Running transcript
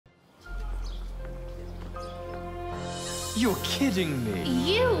You're kidding me.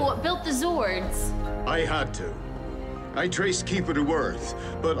 You built the Zords. I had to. I traced Keeper to Earth,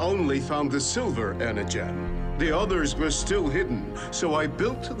 but only found the Silver Energem. The others were still hidden, so I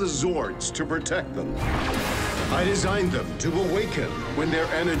built the Zords to protect them. I designed them to awaken when their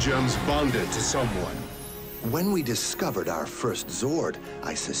Energems bonded to someone. When we discovered our first Zord,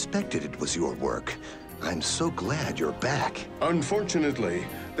 I suspected it was your work. I'm so glad you're back. Unfortunately,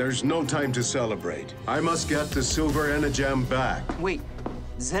 there's no time to celebrate. I must get the Silver Energem back. Wait,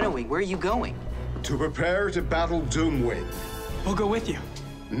 Zenowing, where are you going? To prepare to battle Doomwing. We'll go with you.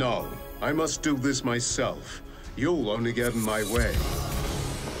 No, I must do this myself. You'll only get in my way.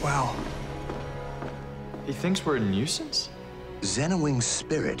 Wow. He thinks we're a nuisance? Zenowing's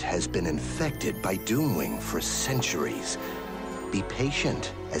spirit has been infected by Doomwing for centuries. Be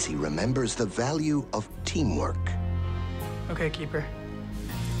patient as he remembers the value of teamwork. Okay, Keeper.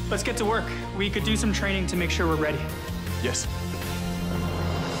 Let's get to work. We could do some training to make sure we're ready. Yes.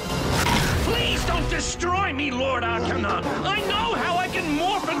 Please don't destroy me, Lord Arcanon! I know how I can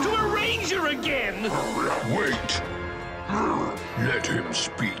morph into a Ranger again! Wait. Let him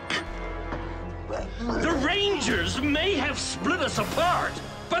speak. The Rangers may have split us apart,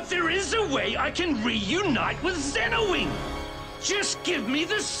 but there is a way I can reunite with Zenowing! Just give me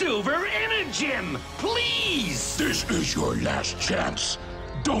the Silver Energem, please! This is your last chance.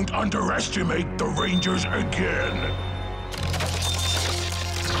 Don't underestimate the Rangers again.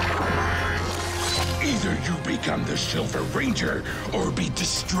 Either you become the Silver Ranger, or be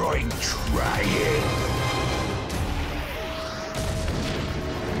destroyed trying.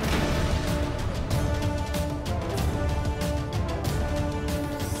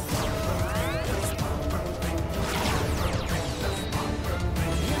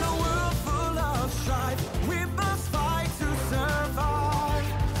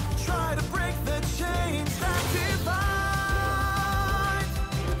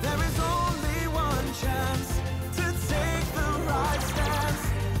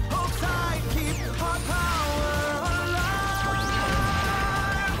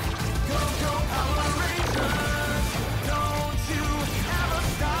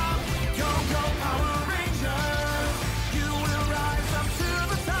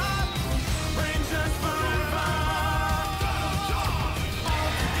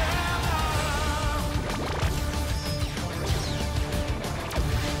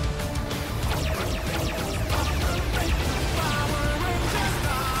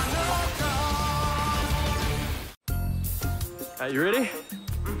 You ready?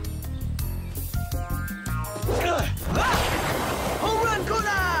 Home run,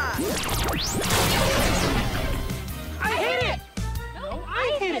 Kona! I hit it! No,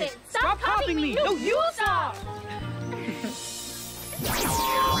 I hit it! Stop copying me! No, you stop!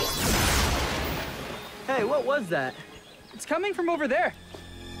 Hey, what was that? It's coming from over there.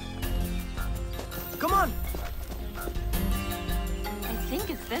 Come on! I think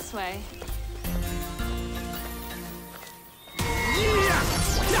it's this way.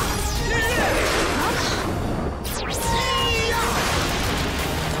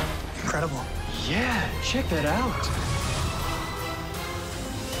 Incredible. Yeah, check that out.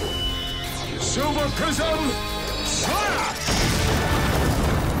 Silver Prism, slash!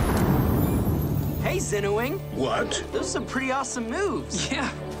 Hey, Zenowing. What? Those are some pretty awesome moves. Yeah,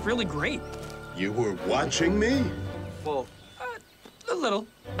 really great. You were watching me? Well, A little.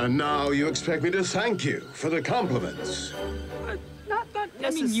 And now you expect me to thank you for the compliments. I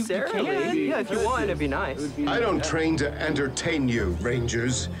mean, you can. Yeah, if you want, it'd be nice. I don't train to entertain you,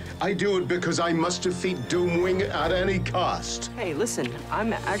 Rangers. I do it because I must defeat Doomwing at any cost. Hey, listen,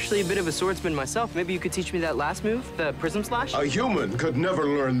 I'm actually a bit of a swordsman myself. Maybe you could teach me that last move, the Prism Slash? A human could never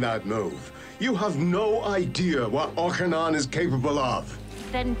learn that move. You have no idea what Arcanon is capable of.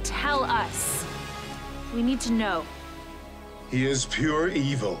 Then tell us. We need to know. He is pure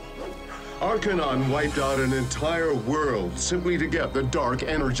evil. Arcanon wiped out an entire world simply to get the Dark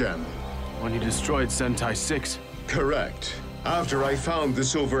Energem. When he destroyed Sentai 6. Correct. After I found the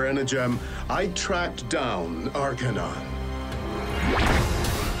Silver Energem, I tracked down Arcanon.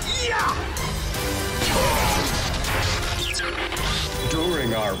 Yeah!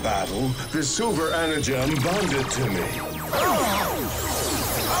 During our battle, the Silver Energem bonded to me.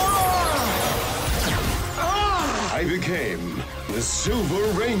 I became the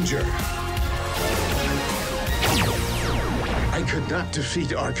Silver Ranger. I could not defeat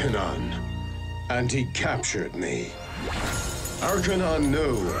Arcanon, and he captured me. Arcanon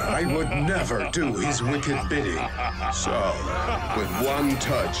knew I would never do his wicked bidding. So, with one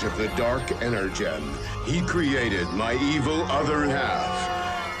touch of the Dark Energem, he created my evil other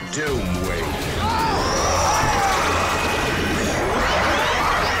half, Doomwing.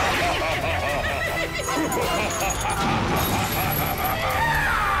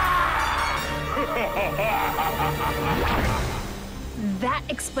 That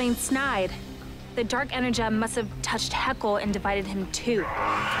explains Snide. The Dark Energem must have touched Heckle and divided him too.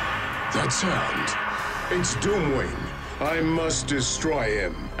 That sound. It's Doomwing. I must destroy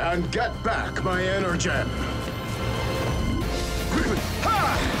him and get back my Energem.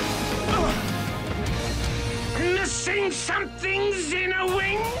 Missing something,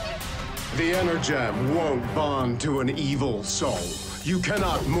 Zenowing? The Energem won't bond to an evil soul. You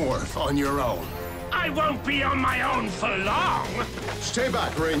cannot morph on your own. I won't be on my own for long. Stay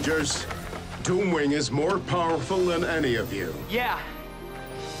back, Rangers. Doomwing is more powerful than any of you. Yeah,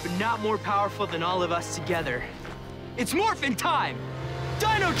 but not more powerful than all of us together. It's morphin' time!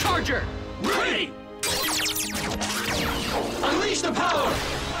 Dino Charger! Ready! Unleash the power!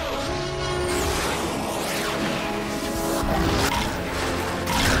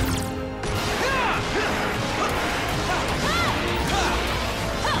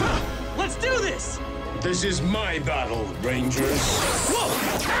 Let's do this! This is my battle, Rangers. Whoa!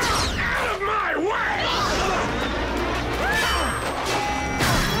 Out of my way!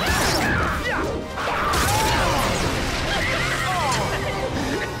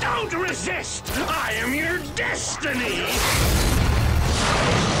 Don't resist! I am your destiny!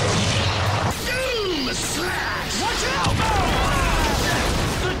 Doom Slash! Watch out!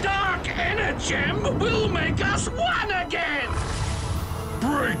 The Dark Energem will make us one again!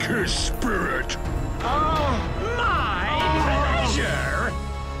 Break his spirit! My pleasure!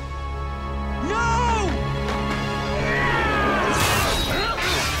 No!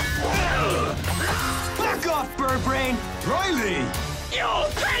 Back off, Birdbrain! Riley! You'll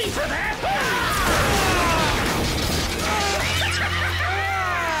pay for that!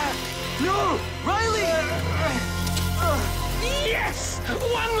 No! Riley! Yes!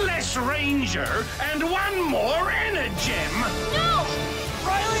 One less Ranger and one more Energem! No!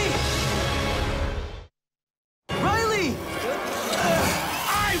 Riley! Riley!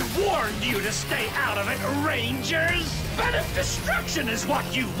 I warned you to stay out of it, Rangers! But if destruction is what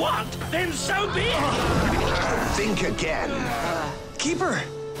you want, then so be it! Think again. Keeper!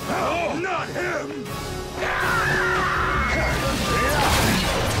 Oh, not him!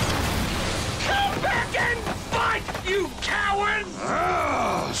 Come back and fight, you cowards!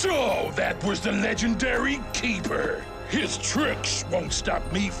 So, that was the legendary Keeper. His tricks won't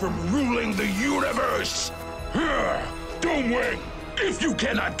stop me from ruling the universe. Doomwing, if you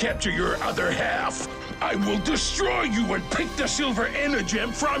cannot capture your other half, I will destroy you and pick the Silver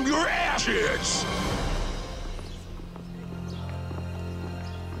Energem from your ashes!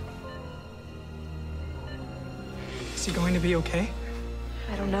 Is he going to be okay?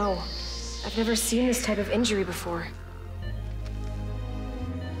 I don't know. I've never seen this type of injury before.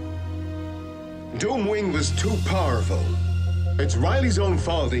 Doomwing was too powerful. It's Riley's own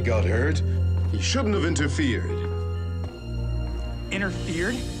fault he got hurt. He shouldn't have interfered.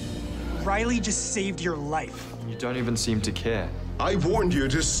 Interfered? Riley just saved your life. You don't even seem to care. I warned you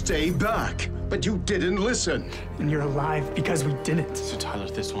to stay back, but you didn't listen. And you're alive because we didn't. So Tyler,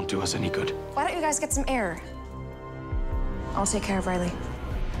 this won't do us any good. Why don't you guys get some air? I'll take care of Riley.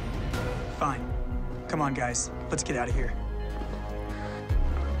 Fine. Come on, guys. Let's get out of here.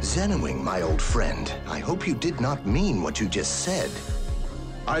 Zenowing, my old friend, I hope you did not mean what you just said.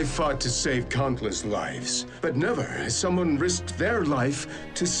 I fought to save countless lives, but never has someone risked their life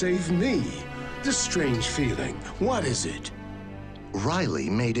to save me. This strange feeling, what is it?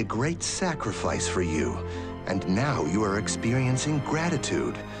 Riley made a great sacrifice for you, and now you are experiencing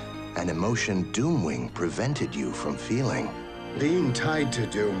gratitude, an emotion Doomwing prevented you from feeling. Being tied to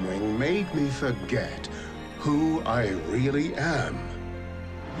Doomwing made me forget who I really am.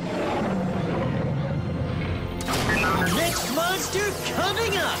 Next monster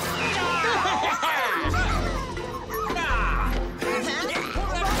coming up!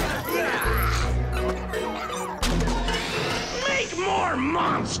 Make more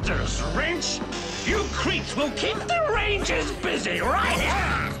monsters, Wrench! You creeps will keep the Rangers busy,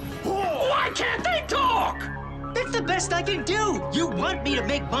 right? Why can't they talk? That's the best I can do! You want me to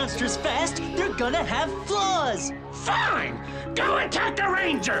make monsters fast? They're gonna have flaws! Fine! Go attack the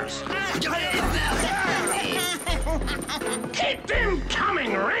Rangers! Keep them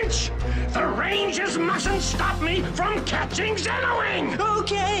coming, Wrench! The Rangers mustn't stop me from catching Zenowing!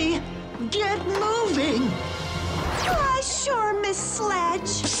 Okay, get moving! Why, sure, Miss Sledge.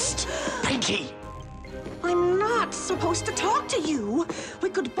 Psst! Pinky! I'm not supposed to talk to you. We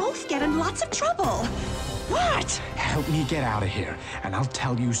could both get in lots of trouble. What? Help me get out of here, and I'll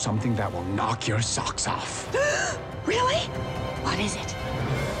tell you something that will knock your socks off. Really? What is it?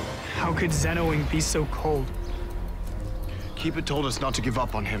 How could Zenowing be so cold? Keeper told us not to give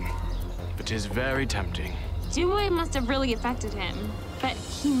up on him, but 'tis very tempting. Doomwing must have really affected him. But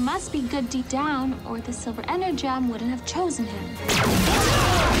he must be good deep down, or the Silver Energem wouldn't have chosen him.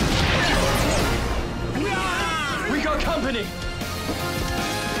 We got company!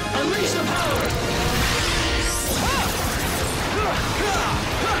 Unleash the power!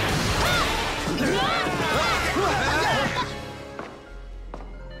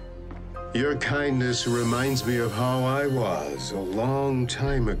 Your kindness reminds me of how I was a long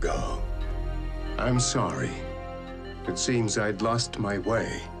time ago. I'm sorry. It seems I'd lost my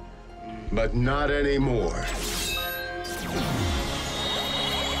way. But not anymore.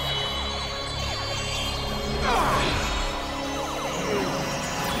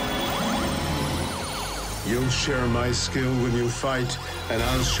 You'll share my skill when you fight, and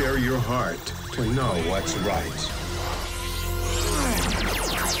I'll share your heart to know what's right.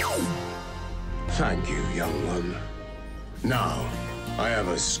 Thank you, young one. Now, I have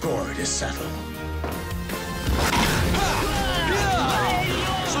a score to settle.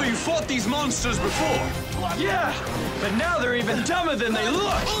 So you fought these monsters before? Yeah, but now they're even dumber than they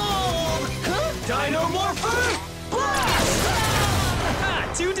look! Dino morphing! Blast!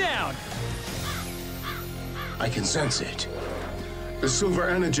 2 down! I can sense it. The Silver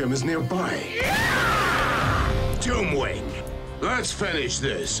Energem is nearby. Doomwing, let's finish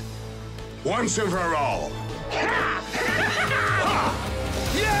this. Once and for all.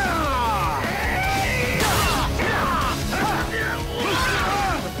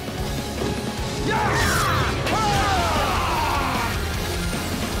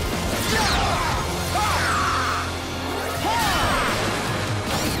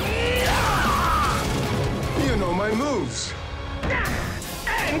 You know my moves.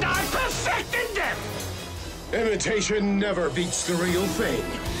 And I perfected them! Imitation never beats the real thing.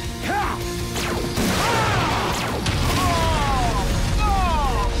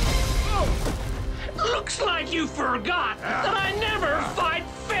 Looks like you forgot that I never fight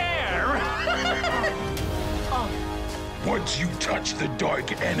fair! Once you touch the Dark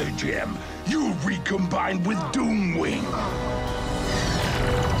Energem, you'll recombine with Doomwing.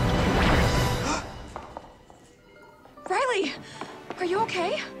 Riley, are you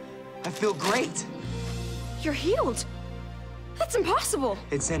okay? I feel great. You're healed. That's impossible.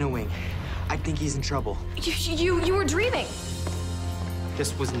 It's Zenowing. I think he's in trouble. You were dreaming.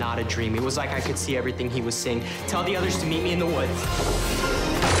 This was not a dream. It was like I could see everything he was saying. Tell the others to meet me in the woods.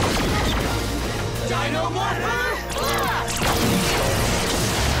 Dino morphing!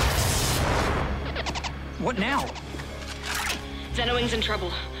 What now? Zenowing's in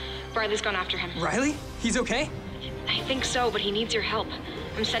trouble. Riley's gone after him. Riley? He's okay? I think so, but he needs your help.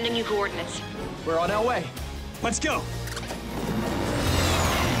 I'm sending you coordinates. We're on our way. Let's go.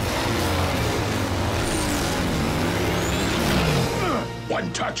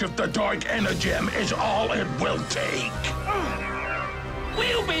 One touch of the Dark Energem is all it will take.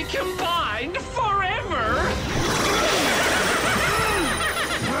 We'll be combined forever!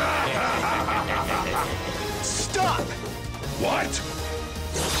 Stop! What?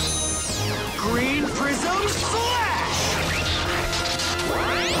 Green Prism Slash!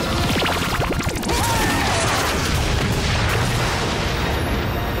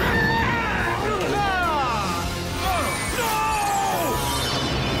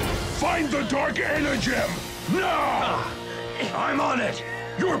 Find the Dark Energem! Now! I'm on it!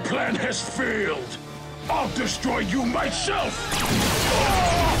 Your plan has failed! I'll destroy you myself!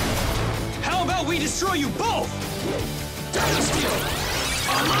 How about we destroy you both? Dynasteel!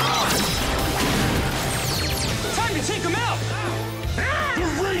 I'm on! Time to take him out! The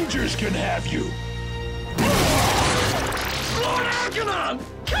Rangers can have you! Lord Argonon!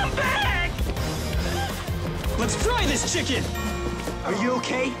 Come back! Let's fry this chicken! Are you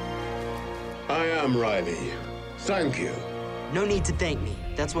okay? I am Riley. Thank you. No need to thank me.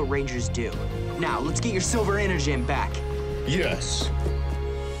 That's what Rangers do. Now, let's get your Silver Energem back. Yes.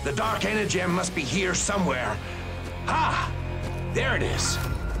 The Dark Energem must be here somewhere. Ah! There it is.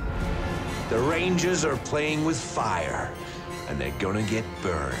 The Rangers are playing with fire, and they're gonna get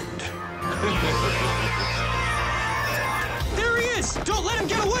burned. There he is! Don't let him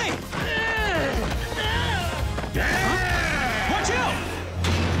get away! Watch out!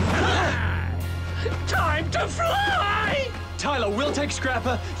 Time to fly! Tyler, we'll take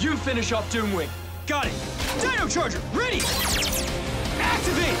Scrapper. You finish off Doomwing. Got it! Dino Charger, ready!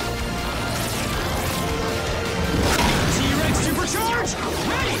 Activate! T-Rex Supercharge,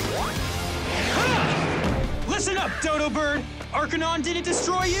 ready! Ha! Listen up, Dodo Bird. Arcanon didn't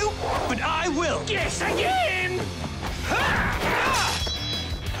destroy you, but I will. Guess again!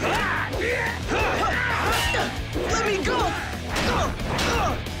 Let me go!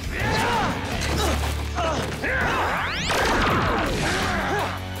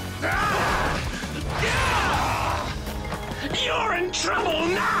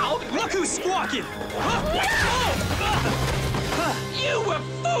 you squawking! You were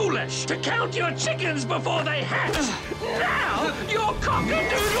foolish to count your chickens before they hatch! Now you're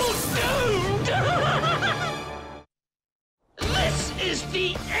cock-a-doodle doomed! This is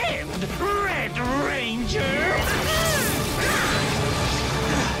the end, Red Ranger!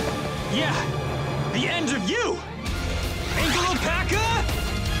 Yeah, the end of you! Ankylopaca,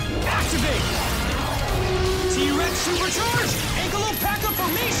 activate! T-Rex supercharge! Ankylopaca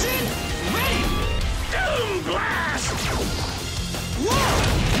formation, ready! Doom blast! Whoa!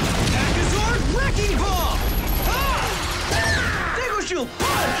 Pachazord wrecking ball! Ah! Diggle shield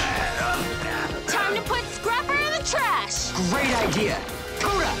punch! Time to put Scrapper in the trash! Great idea!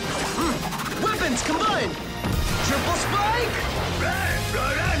 Coda! Weapons combined! Triple spike!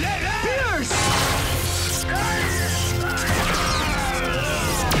 Pierce!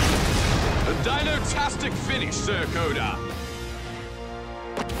 A dino-tastic finish, Sir Coda.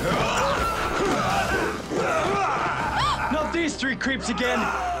 Not these three creeps again!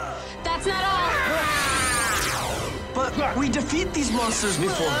 That's not all! But we defeat these monsters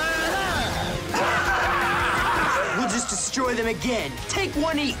before. We'll just destroy them again. Take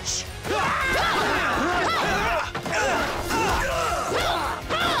one each.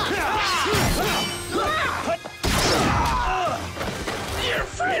 Your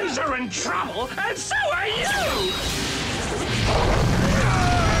friends are in trouble, and so are you!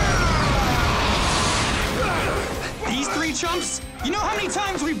 These three chumps? You know how many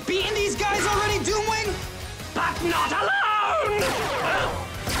times we've beaten these guys already, Doomwing? But not alone!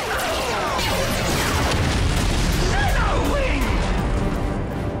 Zenowing!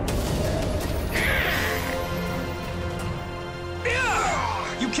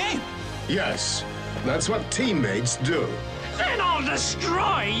 You came! Yes, that's what teammates do. Then I'll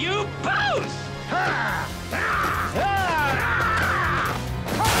destroy you both!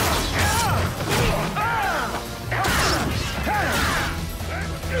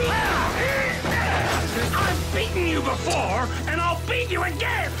 I've beaten you before, and I'll beat you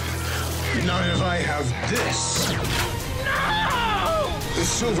again! Not if I have this. No! The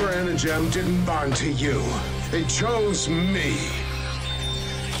Silver Energem didn't bond to you. It chose me.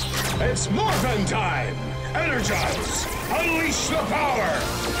 It's morphing time! Energize! Unleash the power!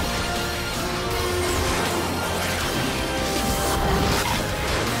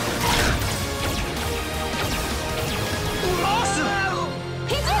 Awesome!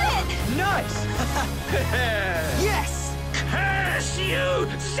 He did it! Nice! Yes! Curse you,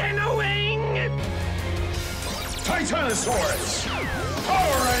 Zenowing! Titanosaurus!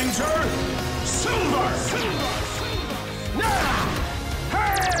 Power Ranger! Silver! Now!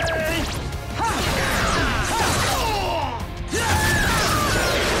 Hey!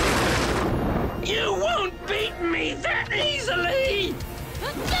 You won't beat me that easily!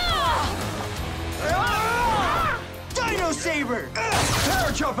 Dino Saber!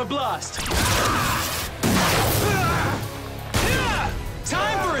 Paratrooper Blast!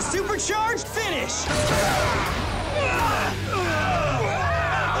 Time for a supercharged finish!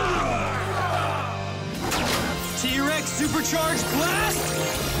 T-Rex supercharged blast!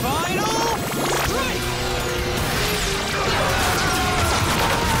 Final strike!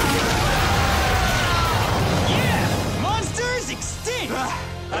 Yeah! Monsters extinct!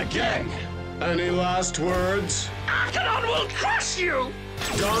 Again! Any last words? Arcanon will crush you!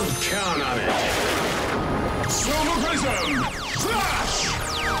 Don't count on it! Silver Prism! Flash!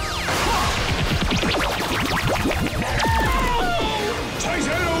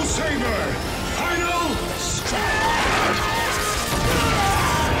 Titano Saber! Final strike!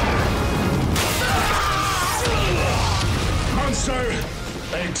 Monster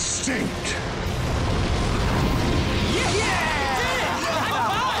extinct!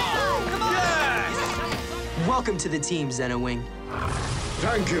 Welcome to the team, Zenowing.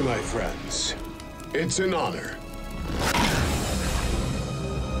 Thank you, my friends. It's an honor.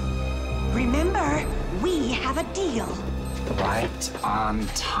 Remember, we have a deal. Right on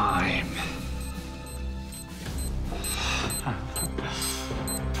time.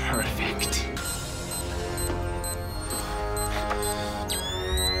 Perfect.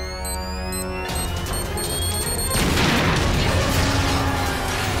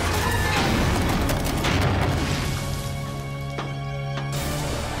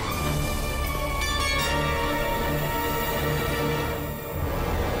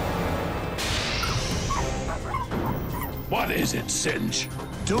 What is it, Singe?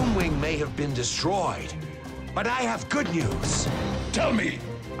 Doomwing may have been destroyed, but I have good news. Tell me.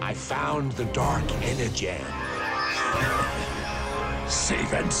 I found the Dark Energem.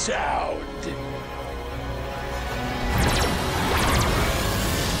 Safe and sound.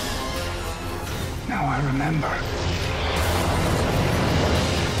 Now I remember.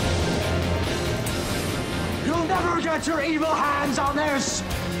 You'll never get your evil hands on this!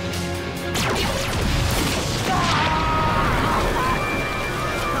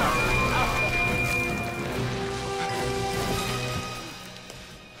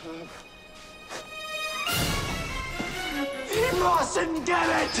 He mustn't get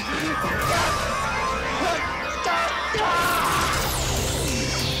it!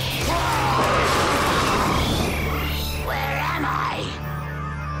 Where am I?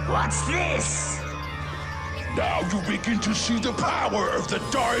 What's this? Now you begin to see the power of the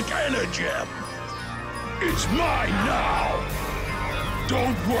Dark Energem. It's mine now.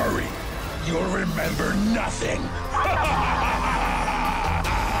 Don't worry. You'll remember nothing.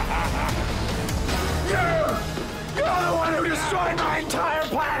 You're the one who destroyed my entire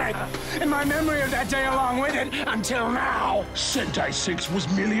planet! And my memory of that day along with it, until now! Sentai 6 was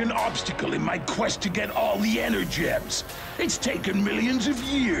merely an obstacle in my quest to get all the Energems. It's taken millions of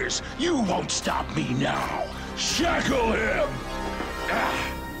years. You won't stop me now. Shackle him!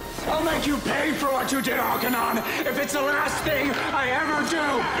 I'll make you pay for what you did, Arcanon, if it's the last thing I ever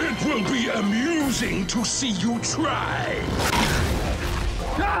do! It will be amusing to see you try.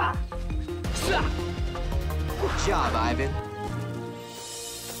 Good job, Ivan.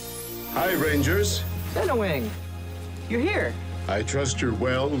 Hi, Rangers. Zenowing, you're here. I trust you're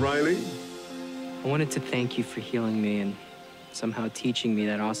well, Riley? I wanted to thank you for healing me and somehow teaching me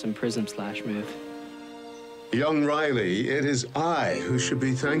that awesome Prism Slash move. Young Riley, it is I who should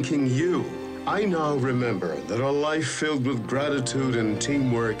be thanking you. I now remember that a life filled with gratitude and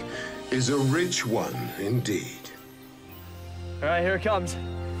teamwork is a rich one indeed. All right, here it comes.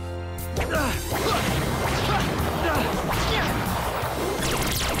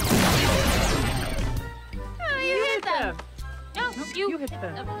 You hit them. No, you hit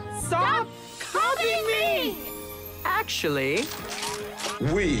them. Stop copying me! Actually,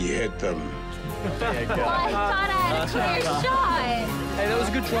 we hit them. There you go. Well, I thought I had a clear shot. Hey, that was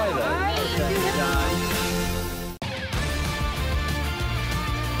a good try, though. All right,